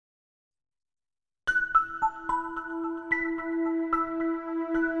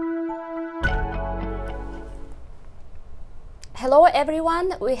Hello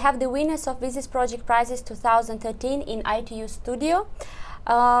everyone, we have the winners of WSIS Project Prizes 2013 in ITU studio.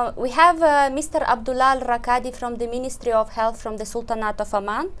 We have Mr. Abdullah Raqadi from the Ministry of Health from the Sultanate of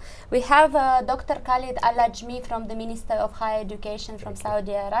Oman. We have Dr. Khaled Ajmi from the Ministry of Higher Education from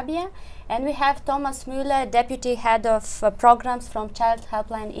Saudi Arabia. And we have Thomas Mueller, Deputy Head of Programs from Child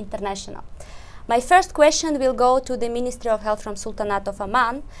Helpline International. My first question will go to the Ministry of Health from Sultanate of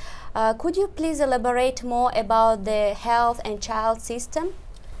Oman. Could you please elaborate more about the health and child system?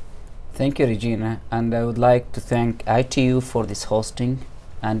 Thank you, Regina, and I would like to thank ITU for this hosting,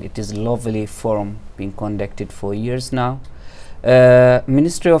 and it is a lovely forum being conducted for years now.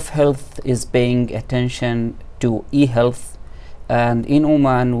 Ministry of Health is paying attention to e-health, and in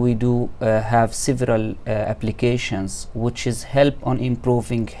Oman we do have several applications which is help on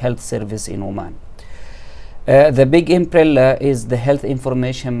improving health service in Oman. The big umbrella is the health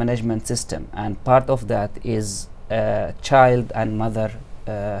information management system, and part of that is child and mother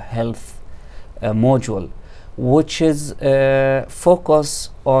health module, which is focus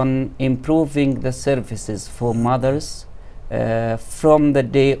on improving the services for mothers from the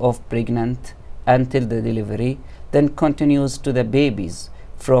day of pregnant until the delivery, then continues to the babies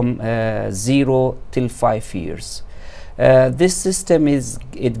from 0 till 5 years. This system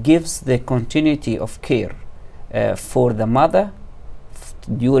it gives the continuity of care for the mother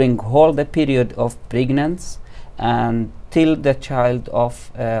during all the period of pregnancy and till the child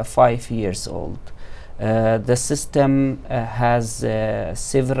of 5 years old. The system has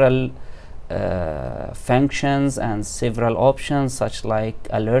several functions and several options, such like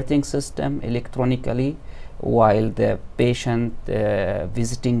alerting system electronically while the patient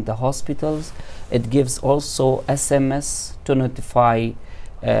visiting the hospitals. It gives also SMS to notify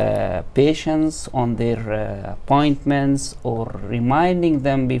patients on their appointments or reminding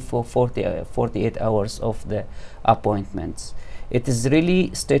them before 48 hours of the appointments. It is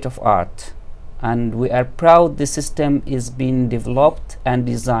really state of art, and we are proud the system is being developed and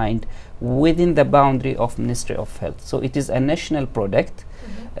designed within the boundary of Ministry of Health. So it is a national product.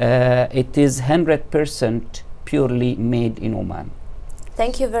 It is 100% purely made in Oman.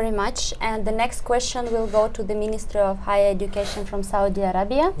 Thank you very much. And the next question will go to the Ministry of Higher Education from Saudi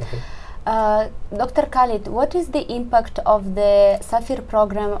Arabia. Dr. Khaled, what is the impact of the SAFIR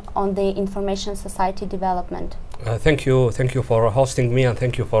program on the information society development? Thank you for hosting me, and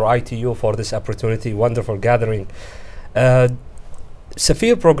thank you for ITU for this opportunity. Wonderful gathering.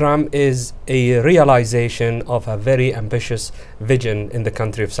 SAFIR program is a realization of a very ambitious vision in the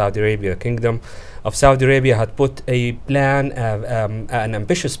country of Saudi Arabia. Kingdom of Saudi Arabia had put a plan, an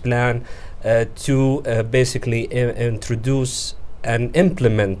ambitious plan to basically introduce and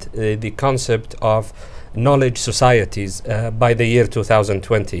implement the concept of knowledge societies by the year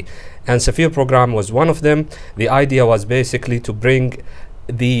 2020. And SAFIR program was one of them. The idea was basically to bring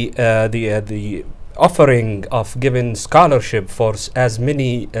the offering of giving scholarship for as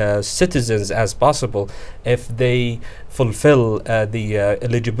many citizens as possible if they fulfill the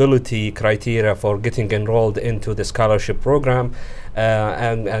eligibility criteria for getting enrolled into the scholarship program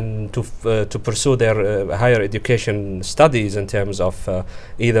and to pursue their higher education studies in terms of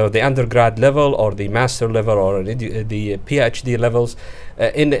either the undergrad level or the master level or the PhD levels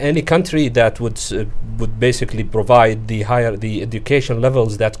in any country that would basically provide the education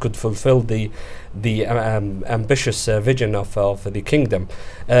levels that could fulfill the ambitious vision of the kingdom.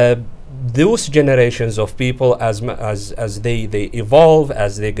 Those generations of people, as they evolve,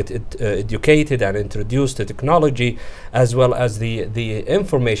 as they get educated and introduced to technology, as well as the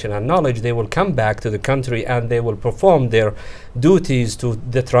information and knowledge, they will come back to the country and they will perform their duties to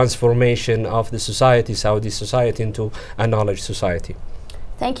the transformation of the society, Saudi society, into a knowledge society.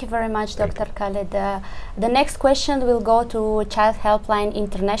 Thank you very much, Dr. Khaled. The next question will go to Child Helpline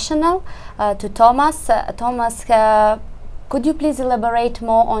International, to Thomas. Thomas, could you please elaborate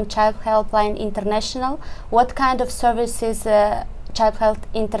more on Child Helpline International? What kind of services Child Health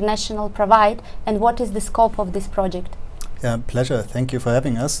International provide, and what is the scope of this project? Yeah, pleasure. Thank you for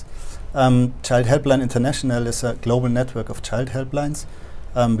having us. Child Helpline International is a global network of child helplines.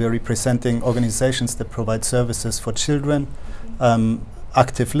 We are representing organizations that provide services for children,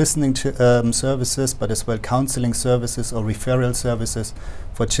 active listening services, but as well counseling services or referral services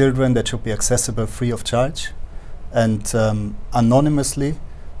for children that should be accessible free of charge and anonymously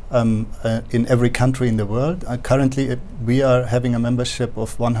in every country in the world. Currently we are having a membership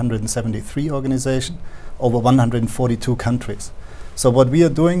of 173 organizations over 142 countries. So what we are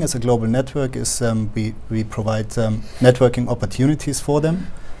doing as a global network is we provide networking opportunities for them,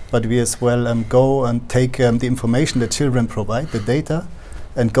 but we as well go and take the information that children provide, the data,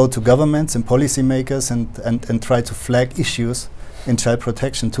 and go to governments and policymakers and try to flag issues in child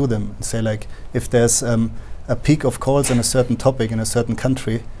protection to them and say, like, if there's a peak of calls on a certain topic in a certain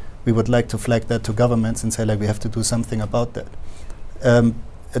country, we would like to flag that to governments and say, like, we have to do something about that.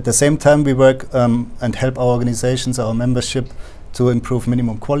 At the same time, we work and help our organizations, our membership, to improve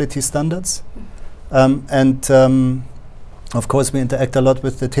minimum quality standards. Of course, we interact a lot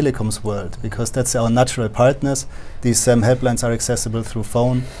with the telecoms world, because that's our natural partners. These helplines are accessible through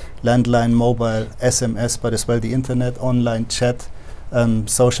phone, landline, mobile, SMS, but as well the internet, online chat,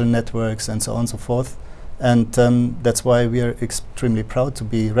 social networks, and so on and so forth. And that's why we are extremely proud to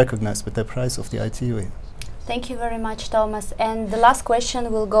be recognized with the prize of the ITU. Thank you very much, Thomas. And the last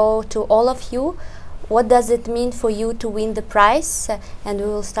question will go to all of you. What does it mean for you to win the prize? And we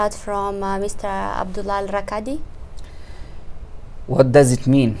will start from Mr. Abdullah Raqadi. What does it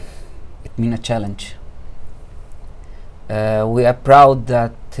mean? It means a challenge. We are proud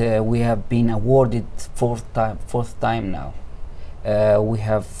that we have been awarded fourth time now. We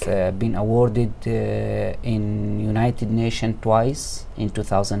have been awarded in United Nations twice, in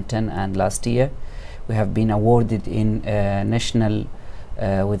 2010 and last year. We have been awarded in national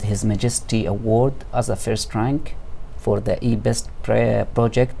with His Majesty Award as a first rank for the e-best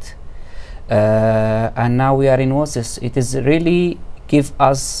project. And now we are in WSIS. It is really give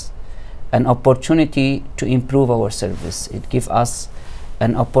us an opportunity to improve our service. It gives us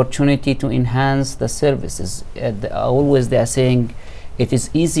an opportunity to enhance the services. Always they are saying it is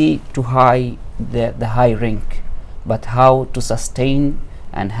easy to high the high rank, but how to sustain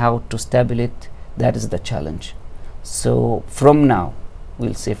and how to stabilize it, that is the challenge. So from now,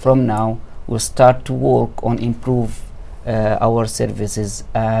 we'll start to work on improve our services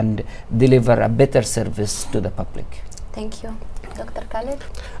and deliver a better service to the public. Thank you. Dr. Khaled?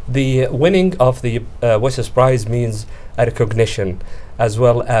 The winning of the WSIS prize means a recognition as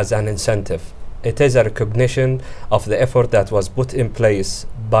well as an incentive. It is a recognition of the effort that was put in place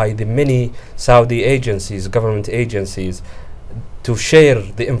by the many Saudi agencies, government agencies, to share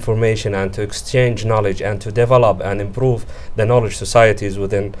the information and to exchange knowledge and to develop and improve the knowledge societies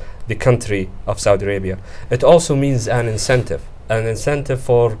within the country of Saudi Arabia. It also means an incentive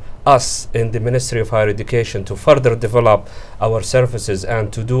for us in the Ministry of Higher Education to further develop our services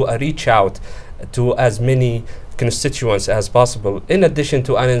and to do a reach out to as many constituents as possible, in addition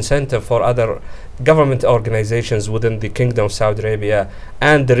to an incentive for other government organizations within the Kingdom of Saudi Arabia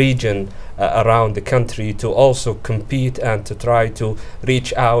and the region around the country to also compete and to try to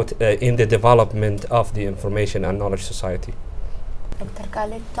reach out in the development of the information and knowledge society. Dr.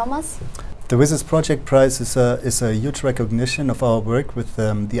 Khaled. Thomas? The WSIS Project Prize is a huge recognition of our work with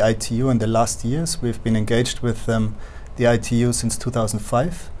the ITU in the last years. We've been engaged with the ITU since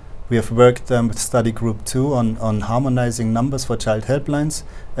 2005. We have worked with Study Group 2 on harmonizing numbers for child helplines.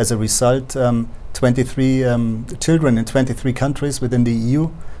 As a result, 23 children in 23 countries within the EU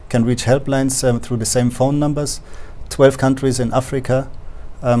can reach helplines through the same phone numbers. 12 countries in Africa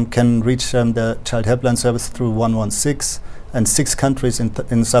can reach the child helpline service through 116, and 6 countries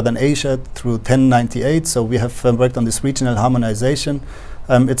in Southern Asia through 1098. So we have worked on this regional harmonization.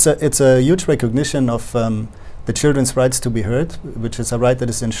 It's a huge recognition of the children's rights to be heard, which is a right that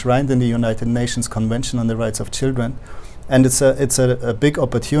is enshrined in the United Nations Convention on the Rights of Children. And it's a big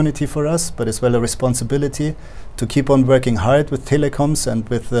opportunity for us, but as well a responsibility to keep on working hard with telecoms and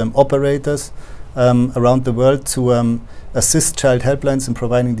with operators around the world to assist child helplines in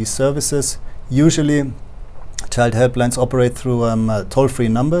providing these services. Usually, child helplines operate through toll-free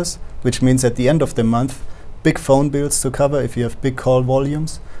numbers, which means at the end of the month, big phone bills to cover if you have big call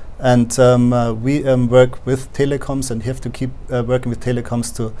volumes. And we work with telecoms and have to keep working with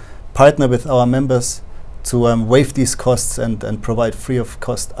telecoms to partner with our members to waive these costs and provide free of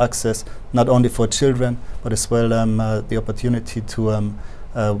cost access, not only for children, but as well the opportunity to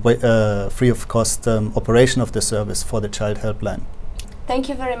free of cost operation of the service for the child helpline. Thank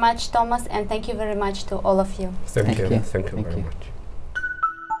you very much, Thomas, and thank you very much to all of you. Thank you very much.